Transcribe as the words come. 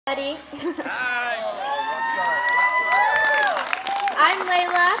Buddy. I'm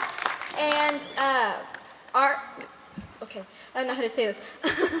Leila, and okay, I don't know how to say this.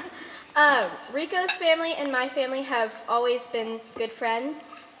 Rico's family and my family have always been good friends,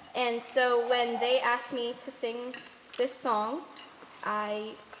 and so when they asked me to sing this song,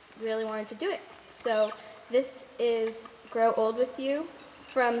 I really wanted to do it. So this is Grow Old With You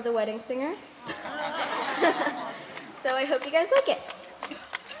from The Wedding Singer. So I hope you guys like it.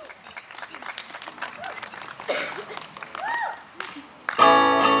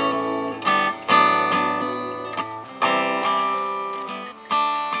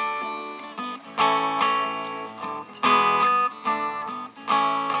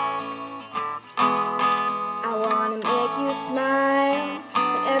 Smile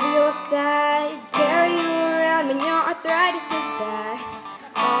whenever you're sad, carry you around when your arthritis is bad.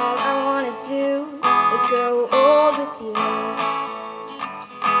 All I want to do is grow old with you.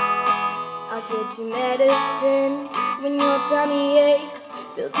 I'll get you medicine when your tummy aches,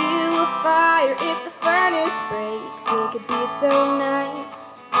 build you a fire if the furnace breaks. It could be so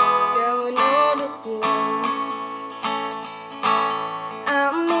nice growing old with you.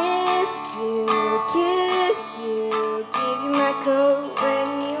 I'll miss you, kiss you, give you my coat when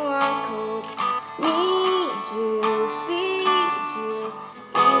you are cold, need you, feed you,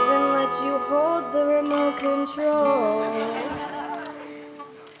 even let you hold the remote control.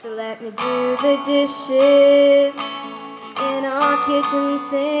 So let me do the dishes in our kitchen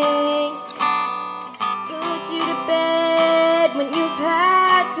sink, put you to bed when you've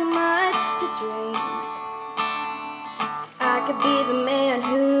had too much to drink. I could be the man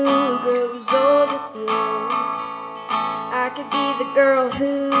who grows old with you. I could be the girl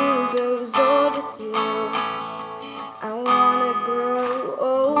who